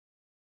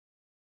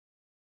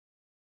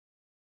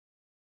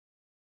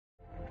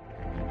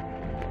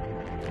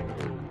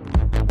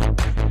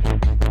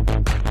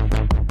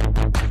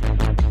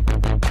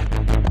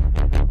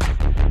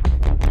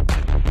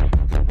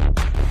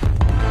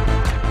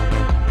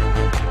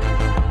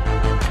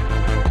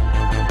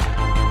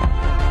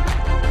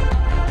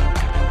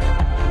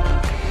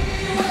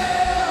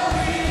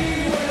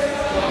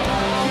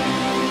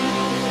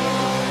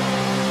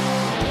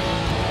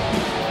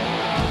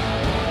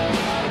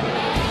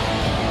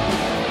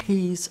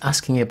he's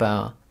asking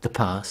about the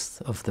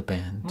past of the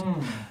band,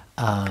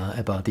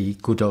 about the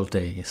good old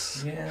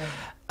days. Yeah.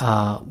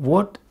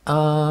 What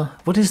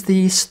is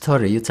the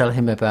story you tell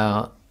him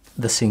about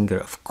the singer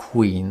of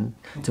Queen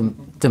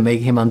to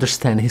make him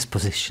understand his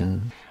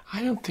position?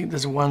 I don't think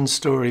there's one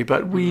story,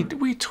 but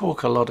we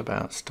talk a lot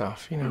about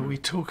stuff. You know, we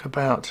talk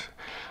about.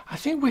 I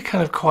think we're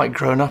kind of quite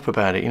grown up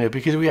about it. You know,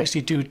 because we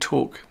actually do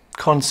talk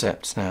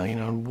concepts now. You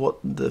know, and what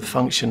the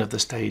function of the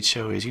stage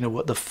show is. You know,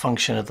 what the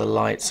function of the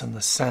lights and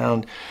the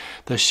sound,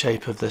 the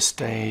shape of the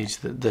stage,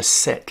 the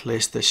set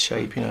list, the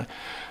shape. You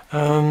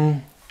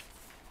know.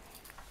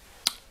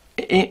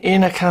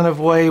 In a kind of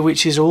way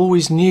which is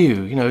always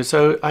new, you know.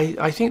 So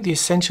I think the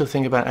essential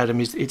thing about Adam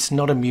is it's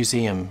not a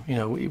museum, you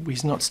know.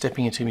 He's not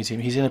stepping into a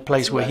museum. He's in a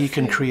place where he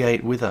can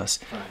create with us.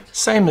 Right.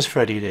 Same as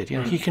Freddie did,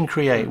 you know. He can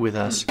create with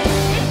us.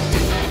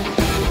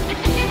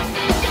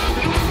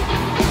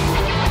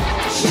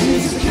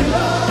 She's a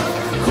killer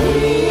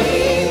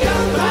queen,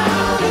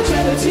 gunpowder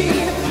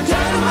gelatine,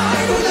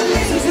 dynamite with a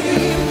laser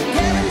beam,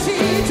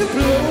 guaranteed to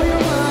blow your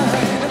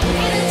mind.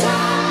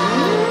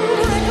 Anytime,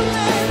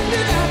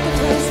 recommended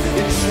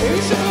appetite,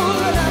 insatiable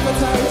and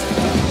appetite.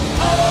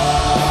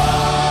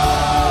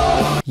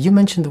 Oh! You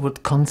mentioned the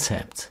word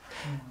concept.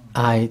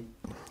 I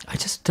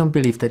just don't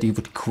believe that you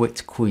would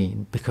quit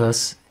Queen,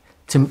 because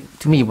to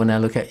me, when I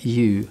look at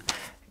you,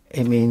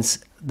 it means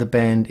the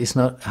band is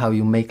not how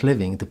you make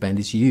living. The band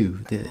is you.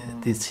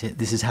 This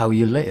is how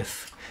you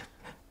live.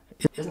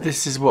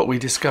 This is what we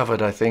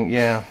discovered, I think.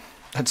 Yeah,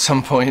 at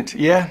some point.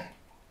 Yeah,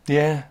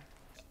 yeah.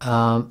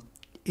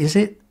 Is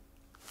it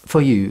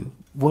for you?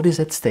 What is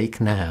at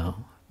stake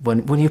now?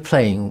 When you're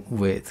playing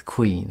with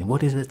Queen,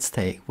 what is at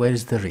stake? Where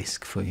is the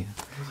risk for you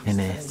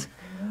in it?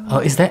 Oh,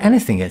 is there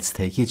anything at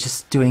stake? You're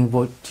just doing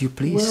what you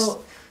please?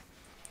 Well,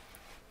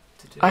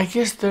 I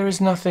guess there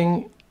is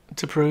nothing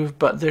to prove,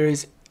 but there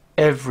is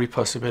every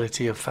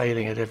possibility of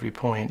failing at every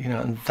point, you know,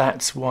 and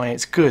that's why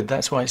it's good,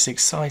 that's why it's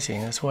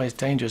exciting, that's why it's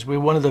dangerous. We're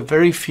one of the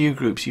very few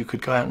groups you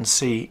could go out and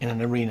see in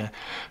an arena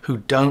who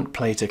don't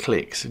play to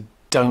clicks,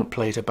 don't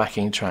play to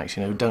backing tracks,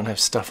 you know, don't have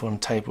stuff on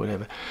tape or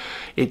whatever.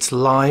 It's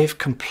live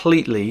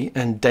completely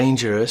and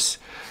dangerous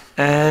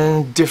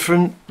and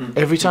different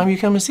every time you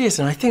come and see us,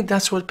 and I think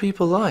that's what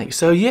people like.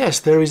 So yes,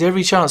 there is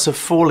every chance of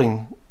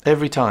falling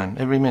every time,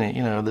 every minute,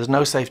 you know, there's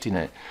no safety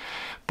net,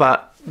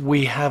 but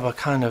we have a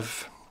kind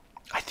of,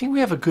 I think we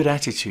have a good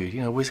attitude,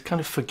 you know, we're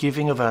kind of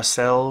forgiving of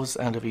ourselves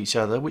and of each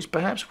other, which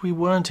perhaps we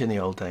weren't in the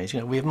old days.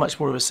 You know, we have much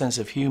more of a sense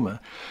of humour.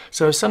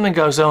 So if something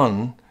goes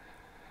on,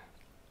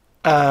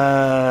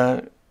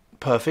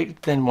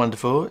 perfect, then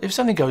wonderful. If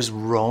something goes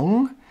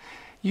wrong,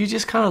 you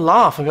just kind of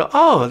laugh and go,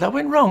 oh, that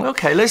went wrong,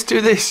 okay, let's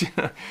do this.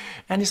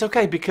 And it's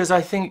okay, because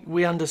I think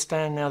we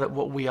understand now that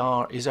what we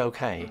are is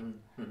okay.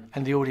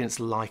 And the audience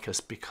like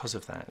us because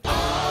of that.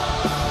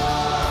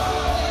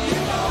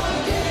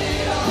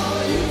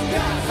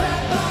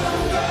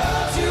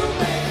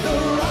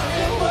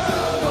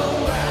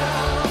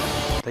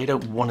 They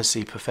don't want to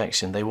see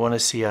perfection. They want to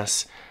see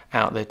us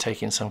out there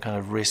taking some kind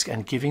of risk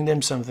and giving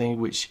them something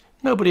which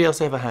nobody else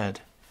ever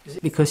had. Is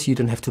it because you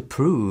don't have to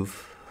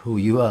prove who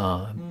you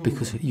are,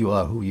 because you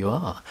are who you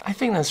are? I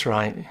think that's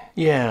right,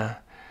 yeah.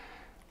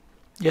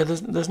 Yeah,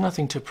 there's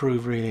nothing to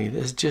prove, really.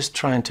 There's just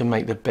trying to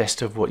make the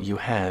best of what you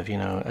have, you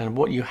know, and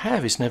what you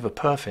have is never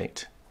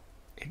perfect.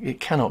 It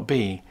cannot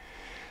be.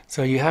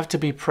 So you have to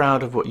be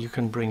proud of what you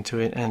can bring to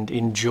it and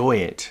enjoy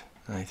it,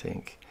 I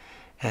think.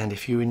 And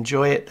if you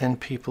enjoy it, then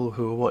people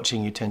who are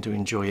watching you tend to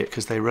enjoy it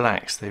because they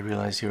relax, they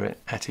realise you're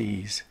at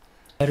ease.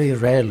 Very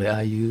rarely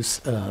I use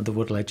the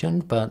word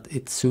legend, but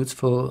it suits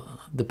for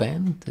the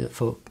band,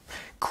 for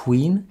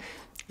Queen.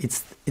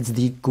 It's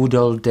the good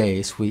old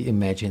days we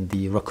imagine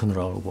the rock and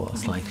roll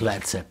was, like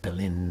Led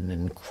Zeppelin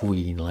and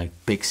Queen, like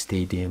big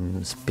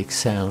stadiums, big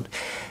sound.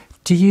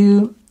 Do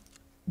you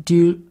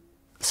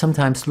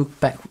sometimes look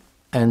back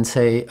and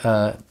say,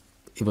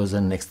 it was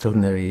an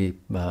extraordinary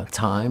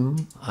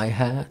time I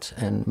had,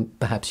 and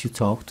perhaps you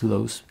talk to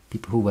those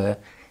people who were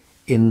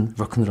in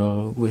rock and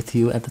roll with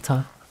you at the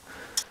time?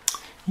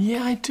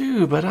 Yeah, I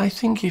do, but I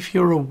think if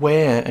you're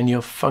aware and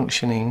you're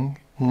functioning,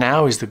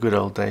 now is the good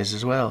old days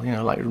as well, you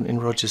know, like in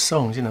Roger's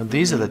songs, you know,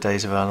 these are the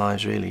days of our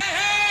lives, really.